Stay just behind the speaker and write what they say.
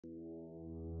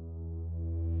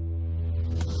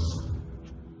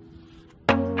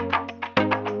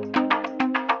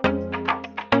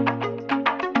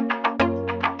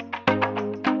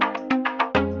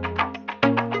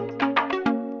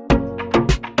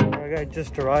I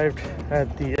just arrived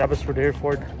at the Abbotsford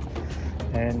airport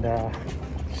and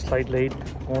slight late,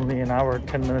 only an hour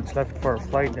 10 minutes left for our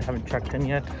flight. They haven't checked in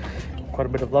yet. Quite a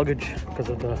bit of luggage because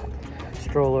of the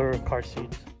stroller, car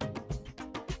seats.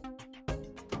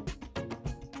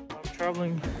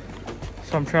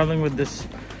 I'm traveling with this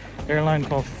airline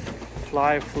called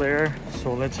Fly Flair,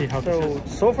 so let's see how this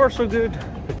is. So far so good.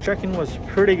 The check-in was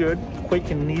pretty good,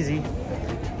 quick and easy,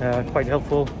 quite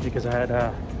helpful because I had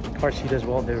a car seat as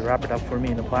well. They wrapped it up for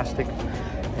me in the plastic,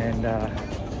 and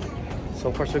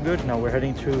so far so good. Now we're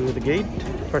heading to the gate,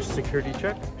 first security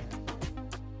check.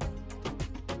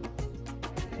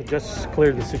 So just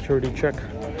cleared the security check.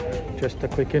 Just a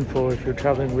quick info, if you're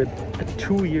traveling with a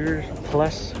 2 years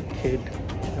plus kid,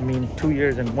 I mean 2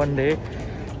 years and 1 day,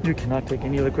 you cannot take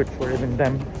any liquid for even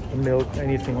them, milk,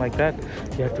 anything like that.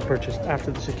 You have to purchase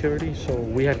after the security, so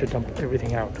we had to dump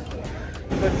everything out.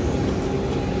 But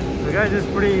the guys is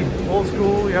pretty old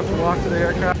school. You have to walk to the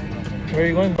aircraft. Where are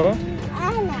you going, Baba?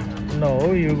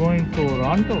 No, you're going to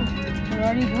Toronto. Where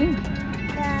are you going?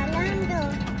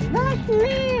 Toronto.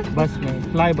 Bus, man.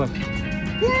 Fly bus.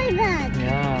 Fly bus.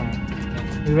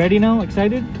 Yeah. You ready now?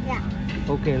 Excited? Yeah.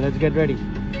 Okay, let's get ready.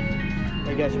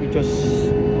 I guess we just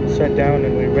sat down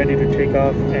and we're ready to take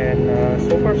off, and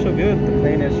so far so good. The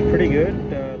plane is pretty good.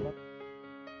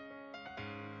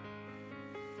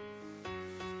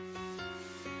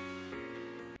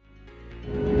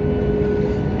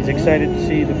 He's excited to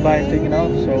see the flight taking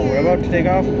off, so we're about to take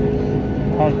off.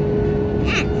 I'll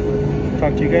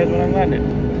talk to you guys when I'm landed.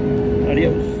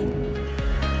 Adios.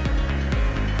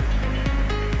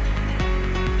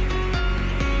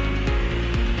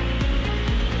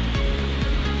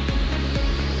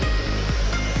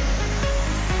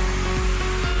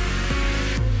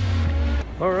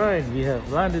 Alright, we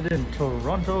have landed in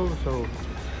Toronto, so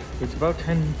it's about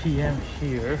 10 p.m.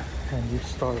 here and we're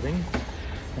starving,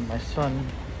 and my son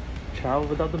chow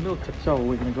without the milk. So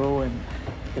we're gonna go and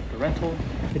get the rental.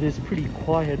 It is pretty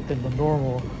quiet than the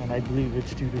normal, and I believe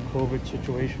it's due to COVID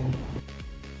situation.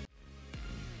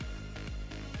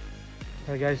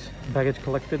 Alright guys, baggage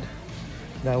collected.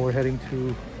 Now we're heading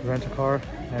to rent a car,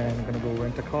 and I'm gonna go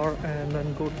rent a car and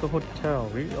then go to the hotel.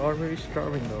 We are very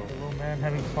starving though. Hello man,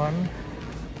 having fun.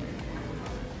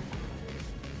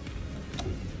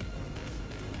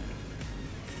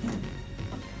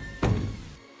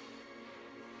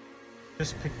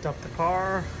 Just picked up the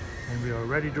car and we are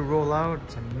ready to roll out.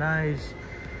 It's a nice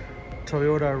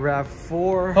Toyota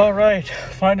RAV4. All right,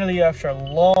 finally after a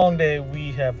long day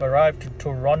we have arrived to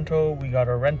Toronto. We got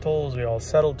our rentals, we all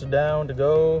settled down to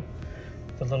go.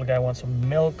 The little guy wants some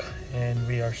milk and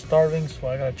we are starving, so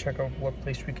I gotta check out what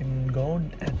place we can go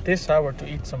at this hour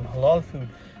to eat some halal food.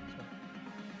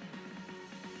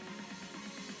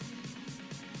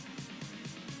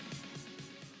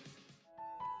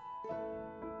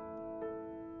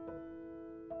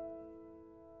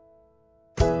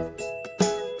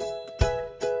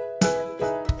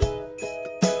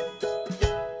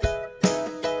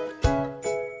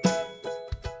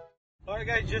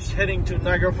 Alright guys, just heading to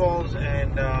Niagara Falls,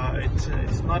 and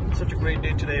it's not such a great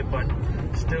day today, but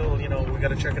still, you know, we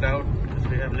gotta check it out because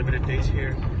we have limited days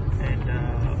here,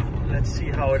 and let's see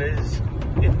how it is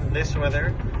in this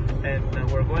weather.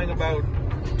 And we're going about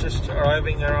just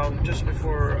arriving around just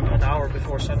before an hour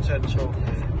before sunset, so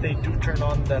they do turn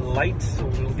on the lights, so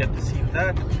we'll get to see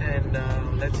that, and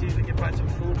let's see if we can find some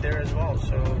food there as well.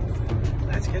 So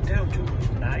let's get down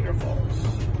to Niagara Falls.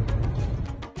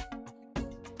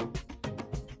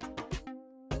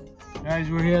 Guys,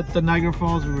 we're here at the Niagara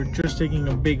Falls. We're just taking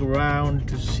a big round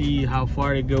to see how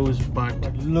far it goes, but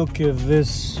look at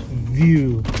this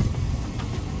view. It's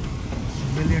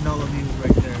 $1 million view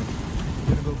right there. I'm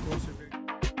gonna go closer.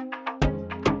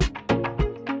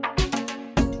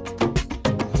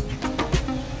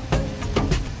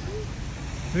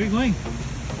 Where are you going?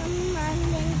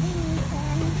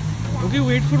 Okay,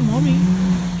 wait for mommy.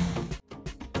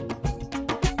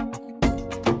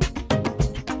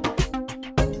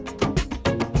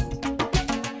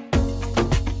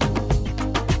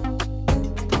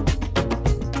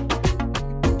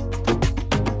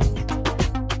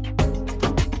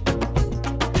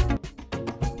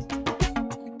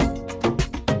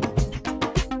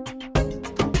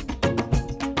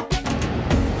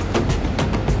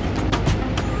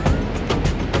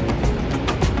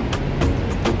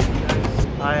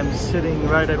 I am sitting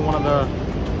right at one of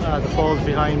the falls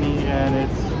behind me, and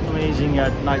it's amazing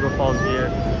at Niagara Falls here.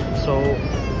 So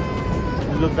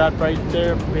look, that right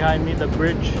there behind me, the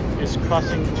bridge is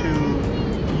crossing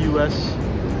to US.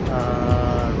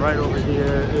 Right over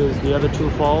here is the other two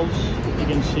falls, you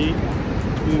can see,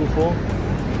 beautiful.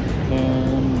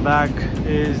 And back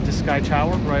is the Sky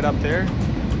Tower right up there.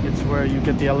 It's where you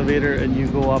get the elevator and you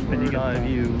go up and you get a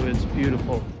view. It's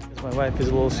beautiful. My wife is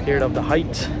a little scared of the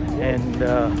height, and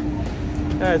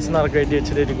it's not a great day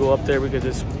today to go up there because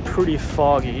it's pretty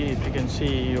foggy. If you can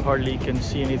see, you hardly can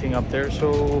see anything up there.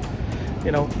 So,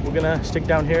 you know, we're gonna stick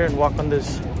down here and walk on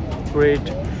this great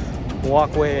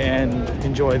walkway and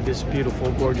enjoy this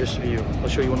beautiful, gorgeous view. I'll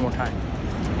show you one more time.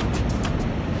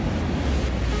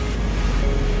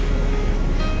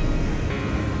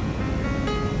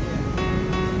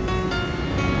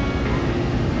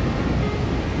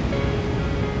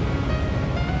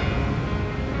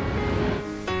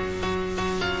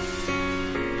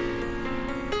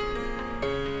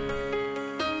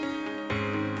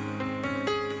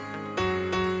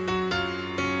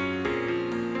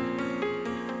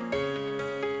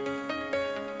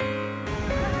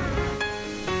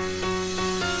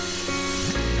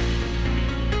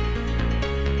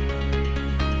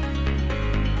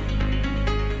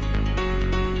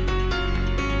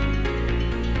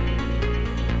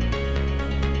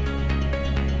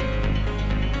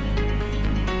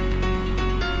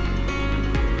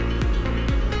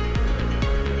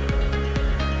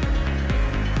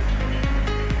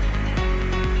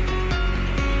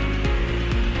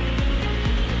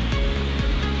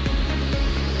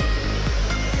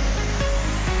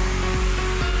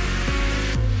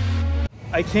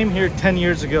 I came here 10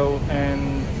 years ago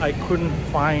and I couldn't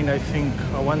find, I think,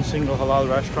 one single halal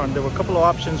restaurant. There were a couple of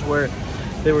options where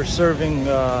they were serving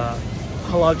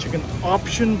halal chicken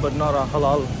option, but not a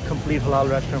complete halal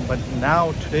restaurant. But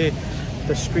now, today,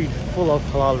 the street full of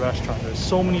halal restaurants. There's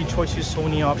so many choices, so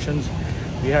many options.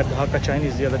 We had the Hakka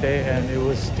Chinese the other day and it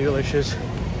was delicious.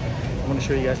 I'm going to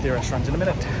show you guys the restaurants in a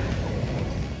minute.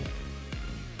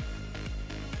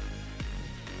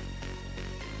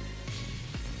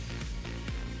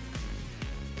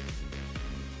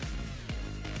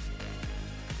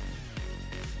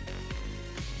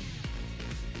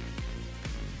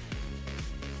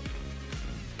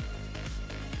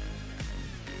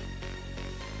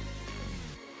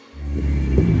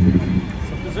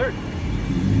 Dessert.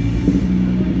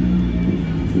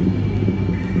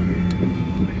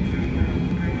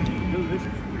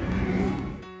 Delicious.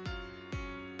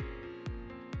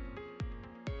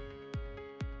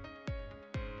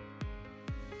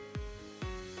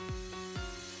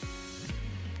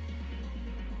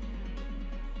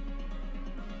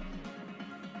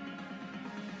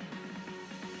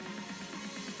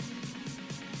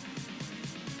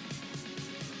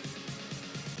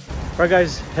 Alright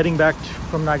guys, heading back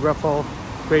from Niagara Falls.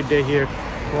 Great day here,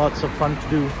 lots of fun to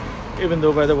do. Even though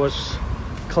weather was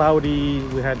cloudy,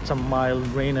 we had some mild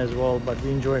rain as well, but we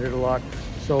enjoyed it a lot.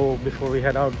 So before we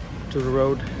head out to the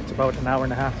road, it's about an hour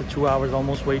and a half to 2 hours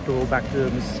almost wait to go back to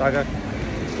Mississauga.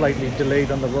 Slightly delayed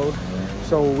on the road.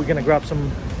 So we're gonna grab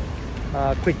some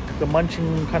quick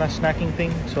munching kind of snacking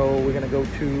thing. So we're gonna go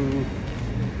to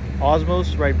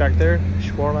Osmos right back there,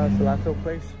 shawarma falafel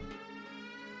place.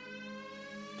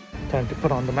 Time to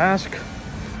put on the mask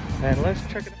and let's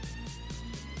check it out.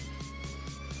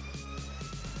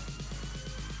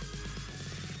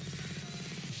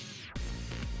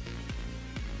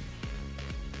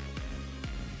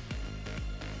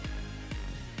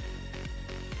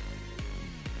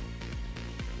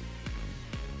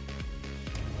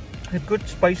 It's good,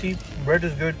 spicy, bread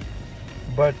is good,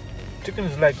 but chicken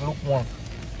is like lukewarm.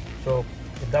 So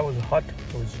if that was hot,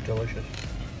 it was delicious.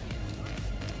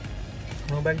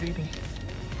 Go back to eating.